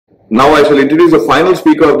Now I shall introduce the final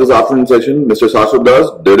speaker of this afternoon session, Mr.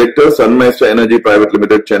 Saswat, Director, SRMIST Energy Private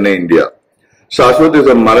Limited, Chennai, India. Saswat is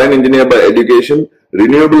a marine engineer by education,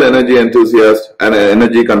 renewable energy enthusiast, and an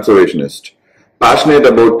energy conservationist, passionate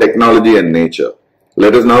about technology and nature.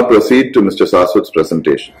 Let us now proceed to Mr. Saswat's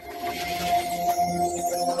presentation.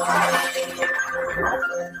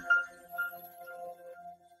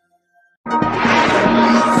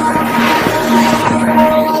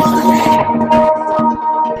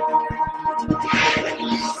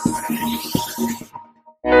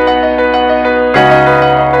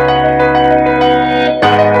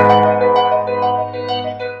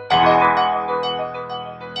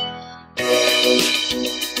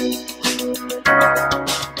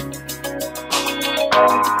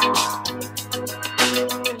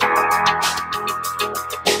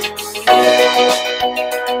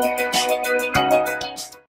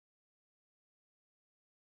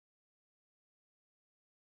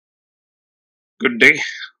 Good day.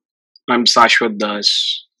 I'm Saswat,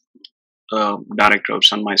 Director of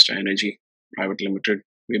SRMIST Energy Private Limited.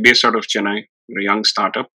 We're based out of Chennai. We're a young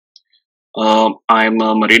startup. I'm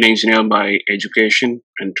a marine engineer by education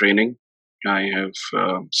and training. I have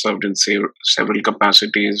served in several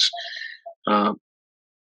capacities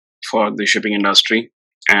for the shipping industry,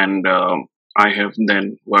 and I have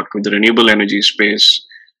then worked with the renewable energy space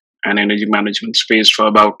and energy management space for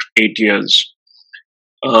about 8 years.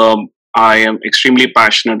 I am extremely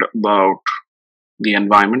passionate about the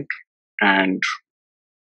environment and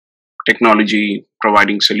technology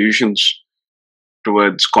providing solutions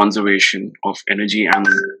towards conservation of energy and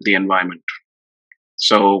the environment.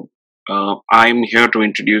 So I'm here to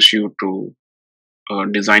introduce you to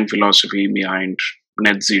design philosophy behind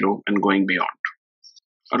net zero and going beyond.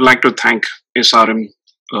 I'd like to thank SRM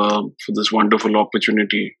for this wonderful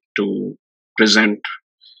opportunity to present.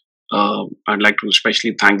 I'd like to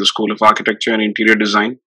especially thank the School of Architecture and Interior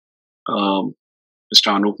Design, Mr.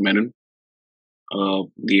 Anup Menon,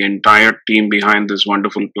 the entire team behind this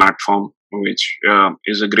wonderful platform, which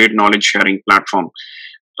is a great knowledge sharing platform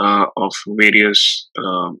of various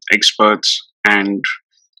experts and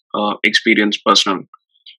experienced personnel.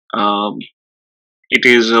 It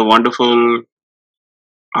is a wonderful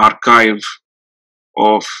archive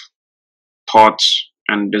of thoughts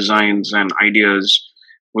and designs and ideas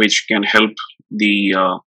which can help the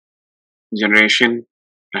generation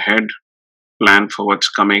ahead plan for what's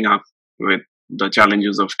coming up with the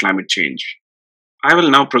challenges of climate change. I will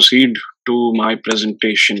now proceed to my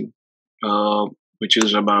presentation, which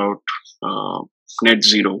is about net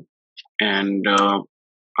zero, and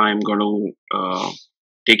I'm going to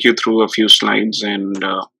take you through a few slides, and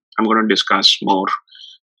I'm going to discuss more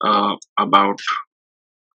about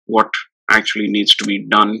what actually needs to be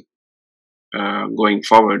done going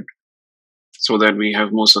forward so that we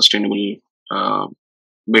have more sustainable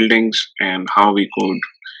buildings and how we could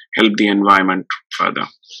help the environment further.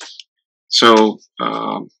 So,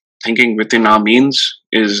 thinking within our means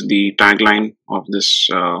is the tagline of this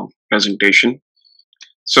presentation.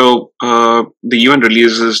 So, the UN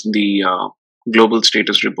releases the Global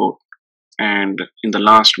Status Report, and in the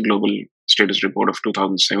last Global Status Report of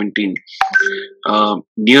 2017,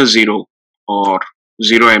 near zero or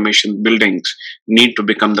zero emission buildings need to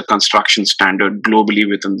become the construction standard globally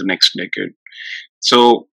within the next decade.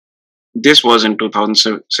 So this was in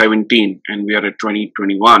 2017 and we are at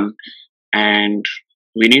 2021, and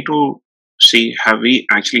we need to see, have we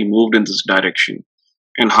actually moved in this direction,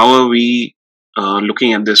 and how are we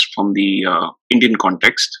looking at this from the Indian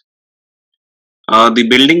context. The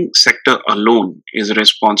building sector alone is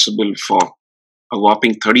responsible for a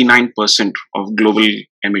whopping 39% of global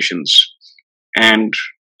emissions, and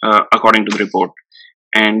according to the report,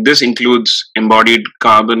 and this includes embodied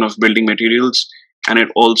carbon of building materials, and it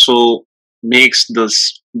also makes the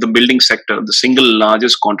building sector the single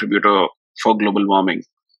largest contributor for global warming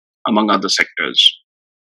among other sectors.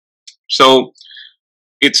 So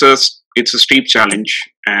it's a steep challenge,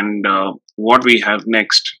 and what we have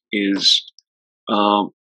next is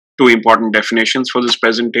two important definitions for this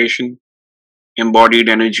presentation. Embodied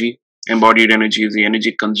energy. Embodied energy is the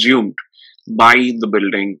energy consumed by the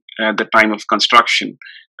building at the time of construction.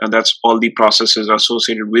 That's all the processes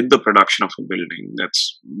associated with the production of a building.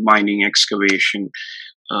 That's mining, excavation,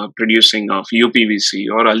 producing of UPVC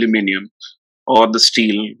or aluminium, or the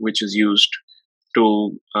steel which is used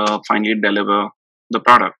to finally deliver the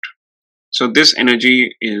product. So this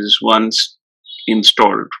energy is once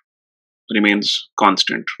installed, remains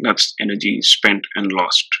constant. That's energy spent and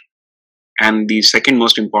lost. And the second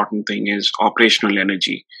most important thing is operational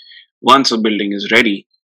energy. Once a building is ready,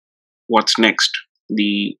 what's next?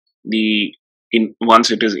 The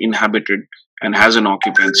once it is inhabited and has an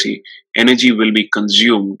occupancy, energy will be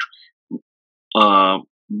consumed uh,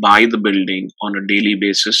 by the building on a daily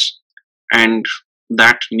basis, and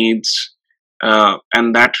that needs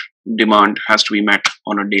and that demand has to be met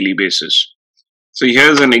on a daily basis. So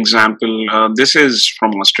here's an example. This is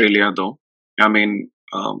from Australia, though. I mean,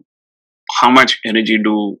 how much energy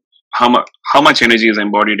do how much energy is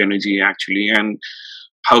embodied energy actually, and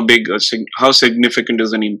how significant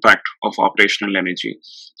is an impact of operational energy.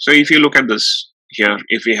 So if you look at this here,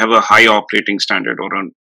 if we have a high operating standard or a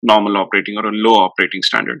normal operating or a low operating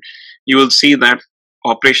standard, you will see that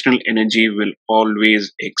operational energy will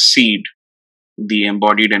always exceed the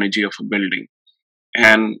embodied energy of a building.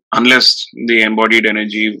 And unless the embodied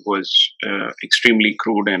energy was extremely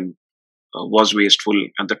crude and was wasteful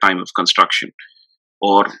at the time of construction,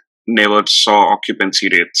 or never saw occupancy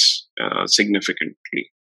rates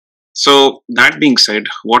significantly. So, that being said,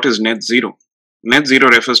 what is net zero? Net zero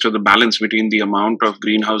refers to the balance between the amount of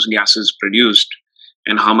greenhouse gases produced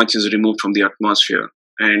and how much is removed from the atmosphere.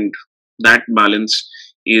 And that balance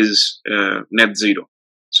is net zero.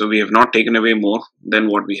 So, we have not taken away more than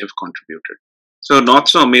what we have contributed. So, not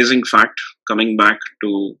so amazing fact, coming back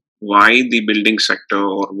to why the building sector,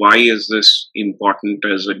 or why is this important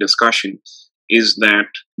as a discussion, is that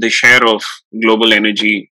the share of global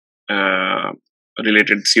energy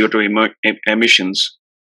related CO2 emissions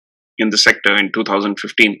in the sector in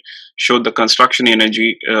 2015 showed the construction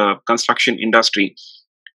industry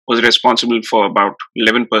was responsible for about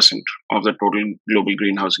 11% of the total global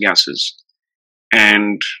greenhouse gases.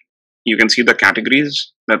 And you can see the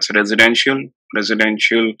categories. That's residential,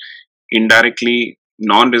 indirectly,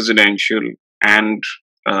 non-residential, and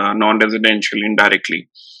non-residential indirectly.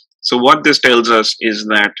 So what this tells us is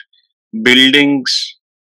that buildings,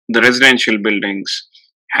 the residential buildings,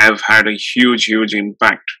 have had a huge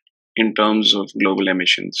impact in terms of global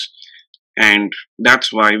emissions. And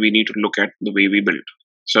that's why we need to look at the way we build.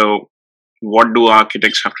 So what do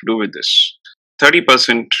architects have to do with this?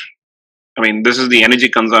 30%, I mean, this is the energy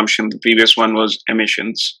consumption. The previous one was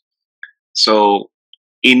emissions. So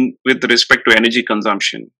with respect to energy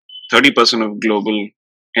consumption, 30% of global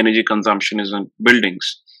energy consumption is on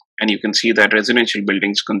buildings. And you can see that residential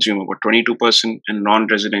buildings consume about 22% and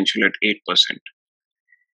non-residential at 8%.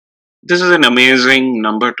 This is an amazing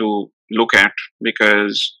number to look at,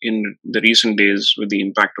 because in the recent days with the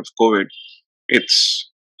impact of COVID, it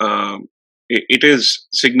is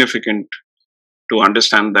significant to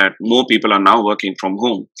understand that more people are now working from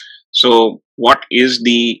home. So what is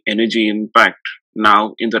the energy impact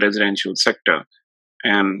now in the residential sector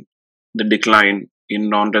and the decline in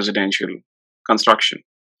non-residential construction?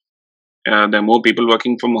 There are more people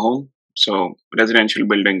working from home, so residential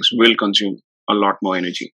buildings will consume a lot more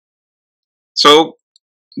energy. So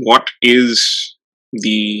what is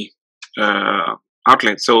the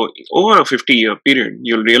outlet? So over a 50-year period,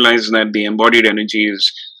 you'll realize that the embodied energy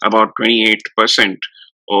is about 28%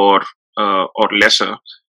 or lesser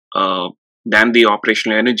than the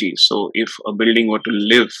operational energy. So if a building were to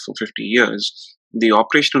live for 50 years, the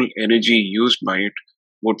operational energy used by it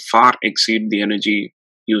would far exceed the energy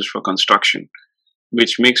used for construction,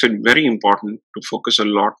 which makes it very important to focus a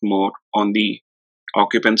lot more on the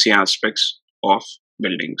occupancy aspects of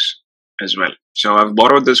buildings as well. So I've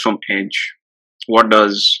borrowed this from Edge. What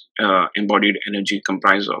does embodied energy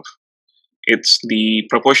comprise of? It's the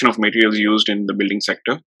proportion of materials used in the building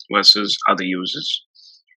sector versus other uses.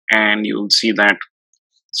 And you'll see that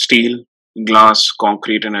steel, glass,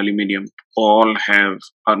 concrete, and aluminium all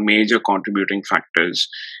are major contributing factors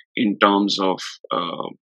in terms of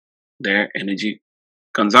their energy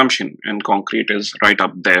consumption. And concrete is right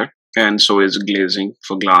up there. And so is glazing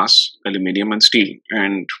for glass, aluminium, and steel.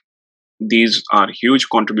 And these are huge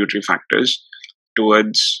contributory factors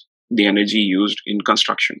towards the energy used in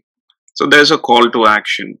construction. So there's a call to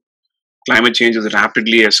action. Climate change is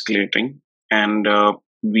rapidly escalating, and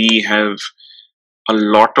we have a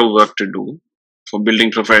lot of work to do for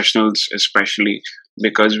building professionals, especially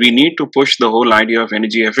because we need to push the whole idea of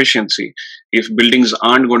energy efficiency. If buildings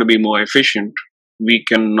aren't going to be more efficient, we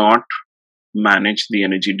cannot manage the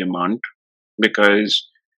energy demand, because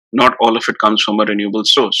not all of it comes from a renewable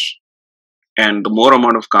source. And the more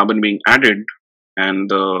amount of carbon being added and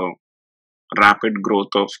the rapid growth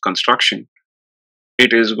of construction,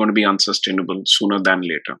 it is going to be unsustainable sooner than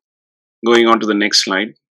later. Going on to the next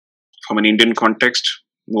slide. From an Indian context,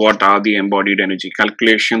 what are the embodied energy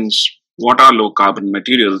calculations? What are low carbon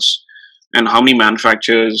materials? And how many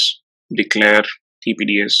manufacturers declare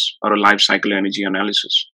TPDS, or a life cycle energy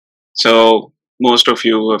analysis? So most of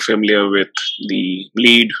you are familiar with the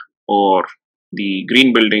LEED or the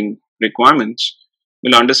green building requirements,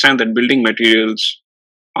 will understand that building materials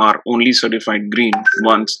are only certified green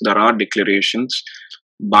once there are declarations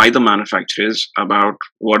by the manufacturers about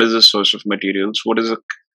what is the source of materials, what is the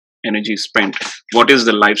energy spent, what is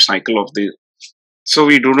the life cycle of the. So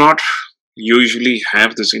we do not usually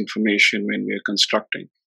have this information when we are constructing.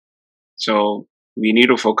 So we need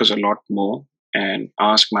to focus a lot more and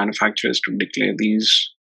ask manufacturers to declare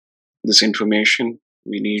this information.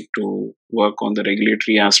 We need to work on the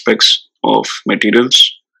regulatory aspects of materials,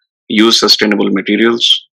 use sustainable materials.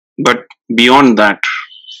 But beyond that,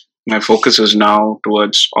 my focus is now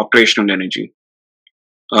towards operational energy.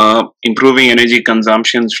 Improving energy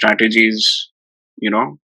consumption strategies,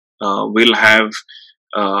 will have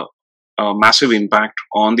uh, a massive impact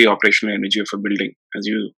on the operational energy of a building.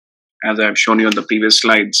 As I've shown you on the previous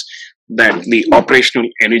slides, that the operational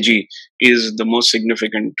energy is the most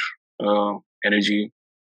significant energy.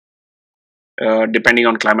 Depending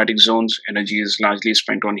on climatic zones, energy is largely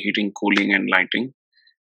spent on heating, cooling, and lighting.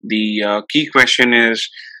 The key question is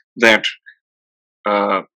that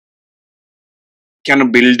uh, can a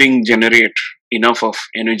building generate enough of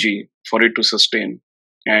energy for it to sustain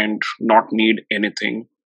and not need anything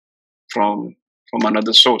from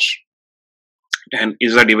another source? And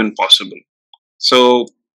is that even possible? So,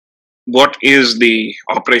 what is the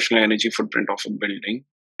operational energy footprint of a building?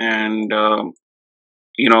 And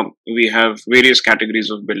we have various categories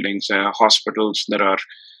of buildings. There are hospitals, there are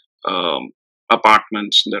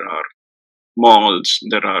apartments, there are malls,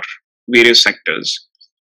 there are various sectors,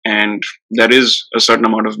 and there is a certain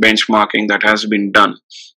amount of benchmarking that has been done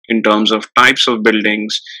in terms of types of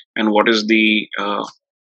buildings and what is the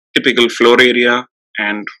typical floor area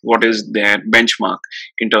and what is their benchmark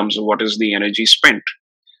in terms of what is the energy spent.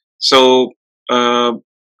 So uh,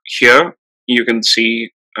 here you can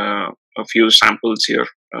see a few samples here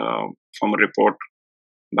from a report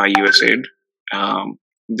by USAID.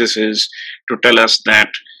 This is to tell us that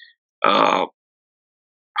uh,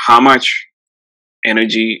 how much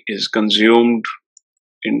energy is consumed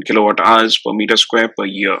in kilowatt hours per meter square per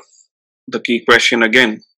year. The key question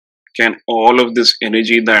again, can all of this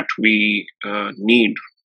energy that we need,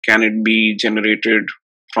 can it be generated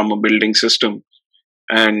from a building system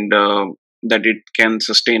and that it can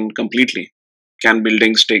sustain completely? Can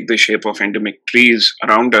buildings take the shape of endemic trees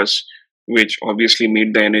around us, which obviously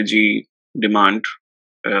meet the energy demand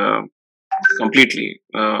uh, completely?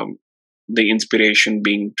 The inspiration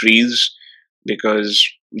being trees, because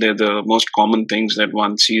they're the most common things that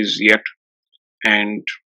one sees yet and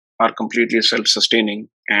are completely self sustaining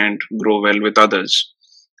and grow well with others.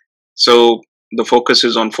 So the focus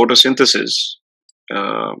is on photosynthesis.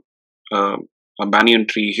 Uh, uh, a banyan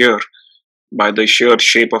tree here, by the sheer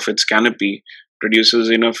shape of its canopy, produces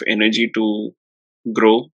enough energy to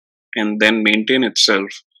grow and then maintain itself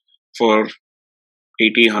for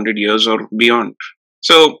 80, 100 years or beyond.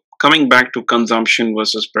 So, coming back to consumption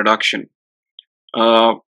versus production,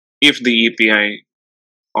 uh, if the EPI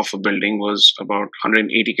of a building was about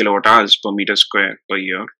 180 kilowatt hours per meter square per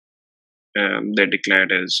year, they're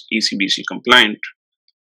declared as ECBC compliant.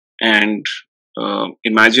 And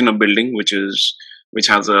imagine a building which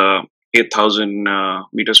has a 8,000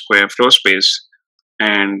 meter square floor space,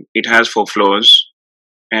 and it has 4 floors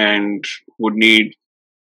and would need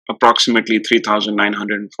approximately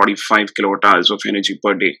 3,945 kilowatt hours of energy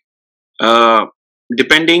per day. Uh,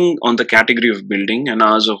 Depending on the category of building and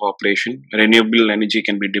hours of operation, renewable energy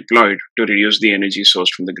can be deployed to reduce the energy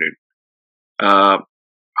sourced from the grid. Uh,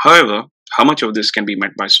 However, how much of this can be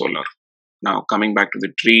met by solar? Now, coming back to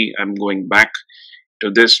the tree, I'm going back to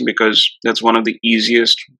this because that's one of the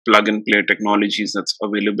easiest plug and play technologies that's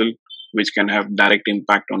available, which can have direct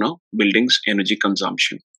impact on a building's energy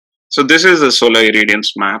consumption. So, this is the solar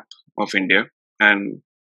irradiance map of India, and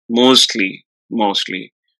mostly,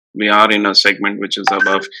 we are in a segment which is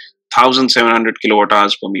above 1,700 kilowatt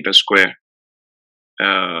hours per meter square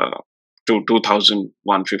uh, to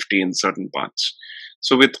 2,150 in certain parts.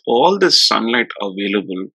 So, with all this sunlight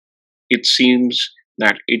available, it seems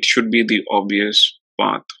that it should be the obvious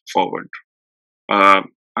path forward. Uh,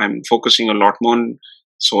 I'm focusing a lot more on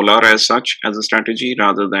solar as such as a strategy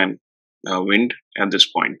rather than wind at this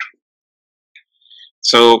point.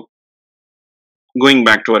 So, going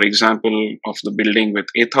back to our example of the building with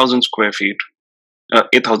 8,000 square feet,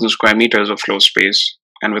 8,000 square meters of floor space,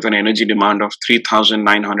 and with an energy demand of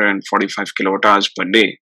 3,945 kilowatt hours per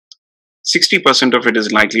day, 60% of it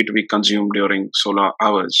is likely to be consumed during solar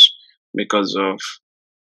hours because of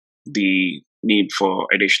the need for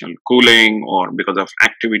additional cooling or because of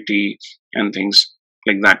activity and things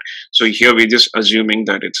like that. So here we're just assuming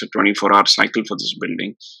that it's a 24-hour cycle for this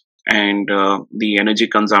building. and the energy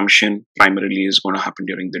consumption primarily is going to happen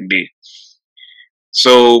during the day.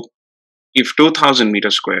 So if 2000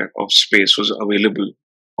 meters square of space was available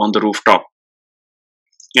on the rooftop,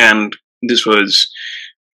 and this was,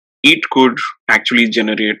 it could actually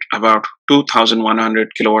generate about 2100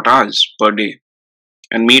 kilowatt hours per day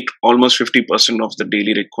and meet almost 50% of the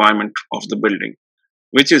daily requirement of the building,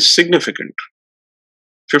 which is significant.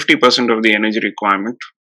 50% of the energy requirement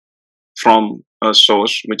from a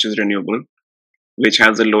source which is renewable, which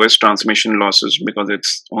has the lowest transmission losses because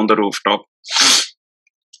it's on the rooftop,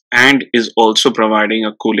 and is also providing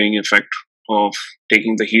a cooling effect of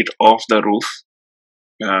taking the heat off the roof.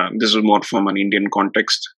 This is more from an Indian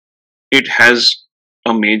context. It has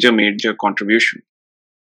a major contribution.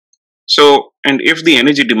 So, and if the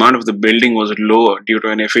energy demand of the building was lower due to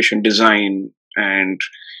an efficient design, and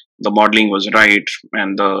the modeling was right,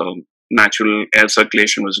 and the natural air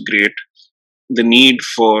circulation was great, the need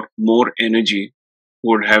for more energy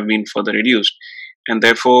would have been further reduced. And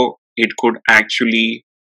therefore, it could actually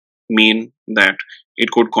mean that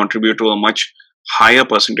it could contribute to a much higher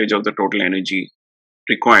percentage of the total energy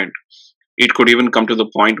required. It could even come to the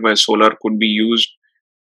point where solar could be used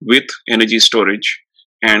with energy storage,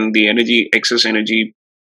 and the excess energy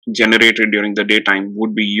generated during the daytime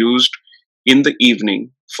would be used in the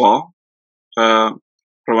evening for uh,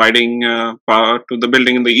 providing power to the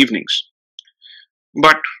building in the evenings.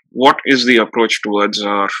 But what is the approach towards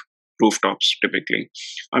our rooftops typically?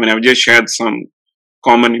 I mean, I've just shared some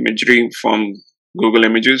common imagery from Google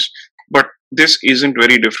Images, but this isn't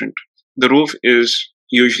very different. The roof is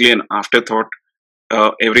usually an afterthought.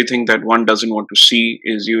 Everything that one doesn't want to see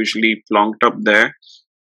is usually plonked up there.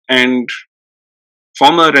 And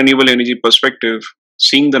from a renewable energy perspective,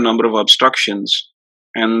 seeing the number of obstructions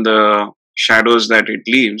and the shadows that it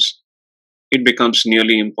leaves, it becomes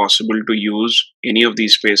nearly impossible to use any of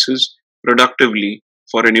these spaces productively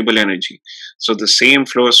for renewable energy. So the same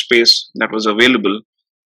floor space that was available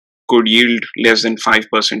could yield less than 5%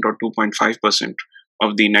 or 2.5%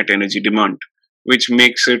 of the net energy demand, which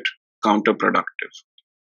makes it counterproductive.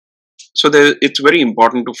 So it's very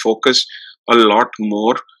important to focus a lot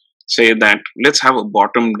more, say that let's have a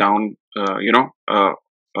bottom down,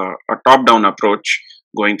 a top down approach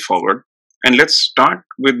going forward. And let's start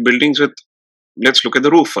with buildings with, let's look at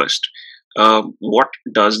the roof first. What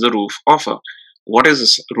does the roof offer? What is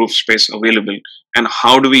this roof space available, and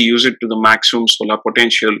how do we use it to the maximum solar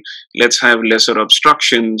potential? Let's have lesser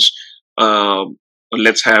obstructions.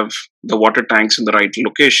 Let's have the water tanks in the right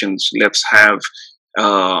locations. Let's have,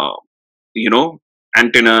 uh,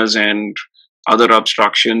 antennas and other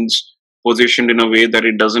obstructions positioned in a way that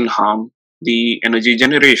it doesn't harm the energy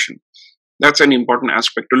generation. That's an important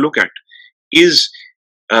aspect to look at. Is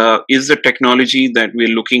the technology that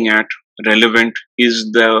we're looking at relevant?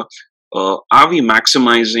 Are we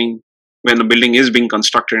maximizing, when a building is being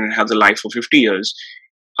constructed and has a life of 50 years,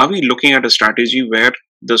 are we looking at a strategy where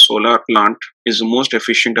the solar plant is the most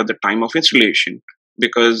efficient at the time of installation?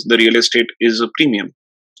 Because the real estate is a premium.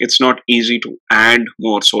 It's not easy to add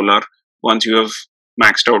more solar once you have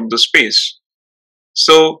maxed out the space.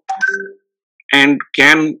 So, and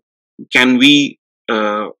can we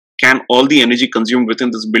can all the energy consumed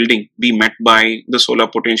within this building be met by the solar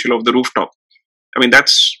potential of the rooftop? I mean,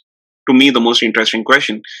 that's to me the most interesting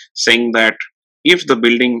question, saying that if the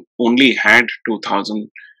building only had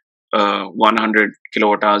 2100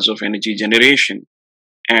 kilowatt hours of energy generation,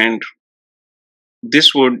 and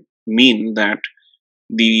this would mean that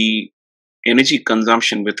the energy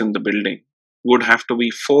consumption within the building would have to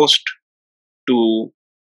be forced to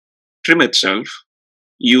trim itself,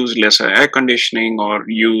 use lesser air conditioning, or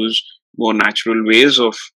use more natural ways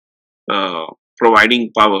of uh,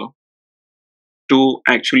 providing power to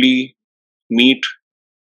actually meet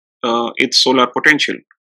its solar potential.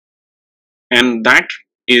 And that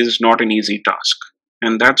is not an easy task.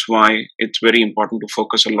 And that's why it's very important to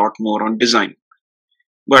focus a lot more on design.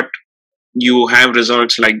 But you have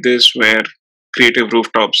results like this where creative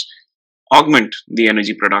rooftops augment the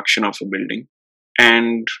energy production of a building,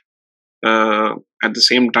 and uh, at the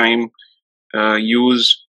same time,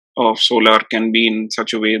 use of solar can be in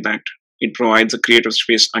such a way that it provides a creative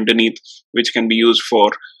space underneath, which can be used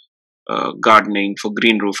for gardening, for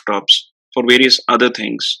green rooftops, for various other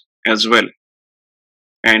things as well,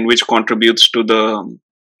 and which contributes to the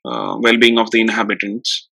well-being of the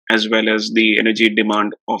inhabitants as well as the energy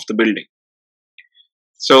demand of the building.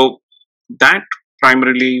 So that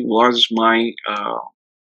primarily was my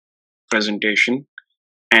presentation,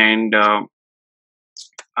 and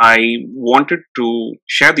I wanted to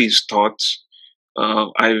share these thoughts.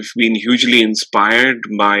 I've been hugely inspired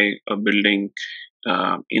by a building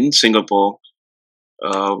in Singapore,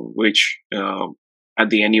 which at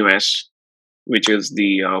the NUS, which is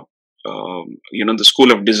the the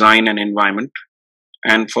School of Design and Environment.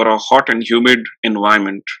 And for a hot and humid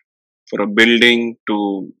environment, for a building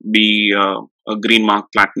to be a Green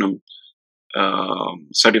Mark Platinum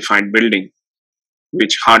certified building,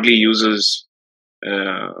 which hardly uses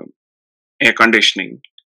air conditioning,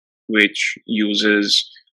 which uses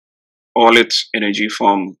all its energy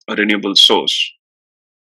from a renewable source,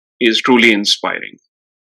 is truly inspiring.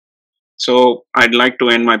 So I'd like to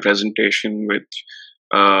end my presentation with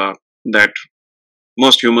that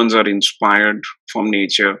most humans are inspired from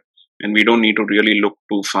nature, and we don't need to really look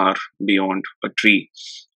too far beyond a tree.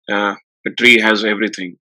 A tree has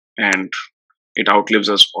everything, and it outlives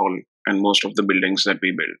us all and most of the buildings that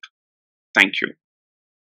we build. Thank you.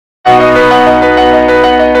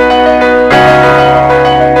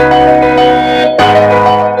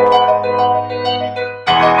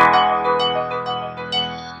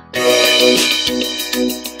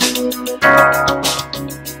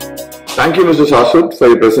 Thank you, Mr. Saswat, for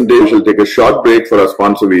your presentation. We shall take a short break for our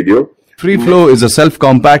sponsor video. Free flow is a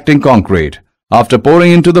self-compacting concrete. After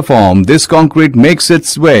pouring into the form, this concrete makes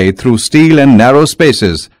its way through steel and narrow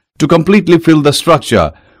spaces to completely fill the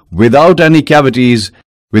structure without any cavities,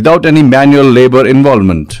 without any manual labor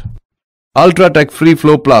involvement. Ultratech Free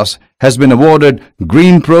Flow Plus has been awarded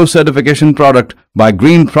Green Pro certification product by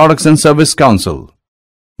Green Products and Service Council.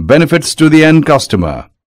 Benefits to the end customer.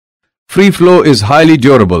 Free flow is highly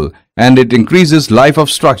durable and it increases life of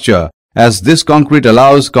structure as this concrete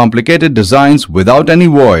allows complicated designs without any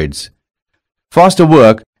voids. Faster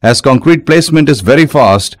work as concrete placement is very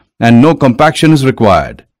fast and no compaction is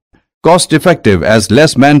required. Cost effective as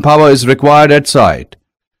less manpower is required at site.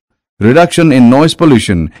 Reduction in noise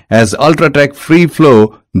pollution as Ultratech Free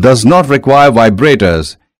Flow does not require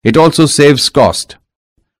vibrators. It also saves cost.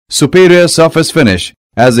 Superior surface finish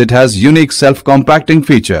as it has unique self-compacting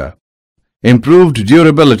feature. Improved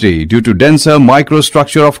durability due to denser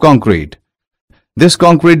microstructure of concrete. This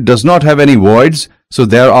concrete does not have any voids, so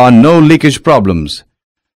there are no leakage problems.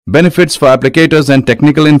 Benefits for applicators and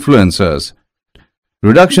technical influencers.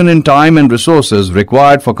 Reduction in time and resources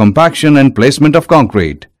required for compaction and placement of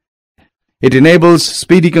concrete. It enables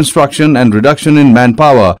speedy construction and reduction in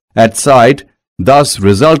manpower at site, thus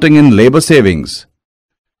resulting in labor savings.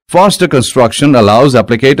 Faster construction allows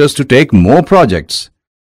applicators to take more projects.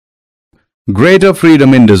 Greater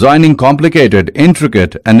freedom in designing complicated,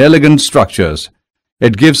 intricate and elegant structures.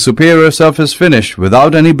 It gives superior surface finish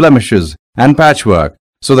without any blemishes and patchwork,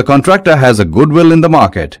 so the contractor has a goodwill in the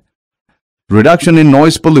market. Reduction in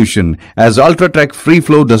noise pollution as Ultratech Free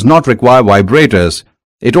Flow does not require vibrators.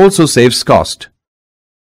 It also saves cost.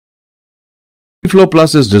 Free Flow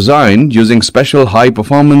Plus is designed using special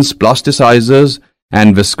high-performance plasticizers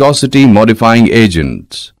and viscosity modifying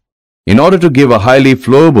agents in order to give a highly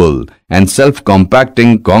flowable and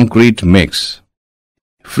self-compacting concrete mix.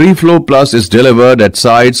 Free Flow Plus is delivered at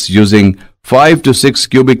sites using 5 to 6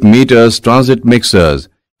 cubic meters transit mixers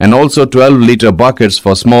and also 12-liter buckets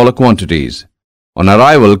for smaller quantities. On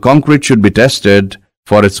arrival, concrete should be tested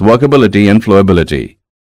for its workability and flowability.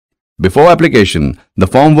 Before application, the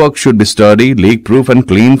formwork should be sturdy, leak-proof and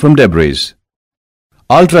clean from debris.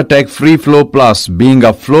 Ultratech Free Flow Plus, being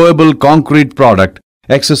a flowable concrete product,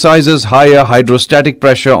 exercises higher hydrostatic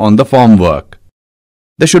pressure on the formwork.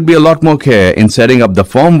 There should be a lot more care in setting up the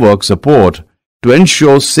formwork support to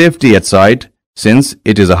ensure safety at site since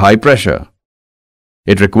it is a high pressure.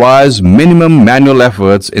 It requires minimum manual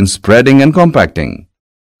efforts in spreading and compacting.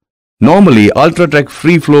 Normally, Ultratech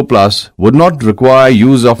Free Flow Plus would not require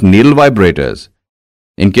use of needle vibrators.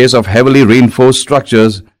 In case of heavily reinforced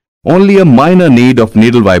structures, only a minor need of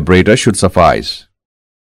needle vibrator should suffice.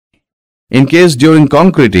 In case during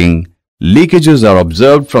concreting, leakages are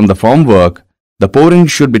observed from the formwork, the pouring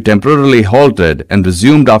should be temporarily halted and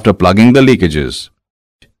resumed after plugging the leakages.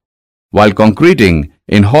 While concreting,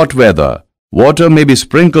 in hot weather, water may be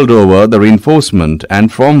sprinkled over the reinforcement and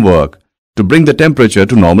formwork to bring the temperature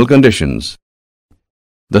to normal conditions.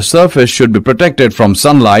 The surface should be protected from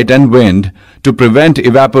sunlight and wind to prevent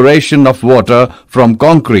evaporation of water from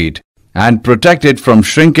concrete and protect it from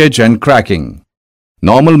shrinkage and cracking.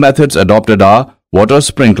 Normal methods adopted are water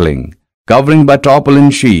sprinkling, covering by tarpaulin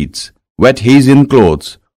sheets, wet hessian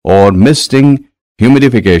cloths, or misting,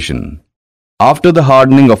 humidification. After the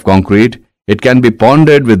hardening of concrete, it can be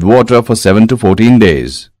ponded with water for 7 to 14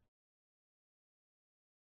 days.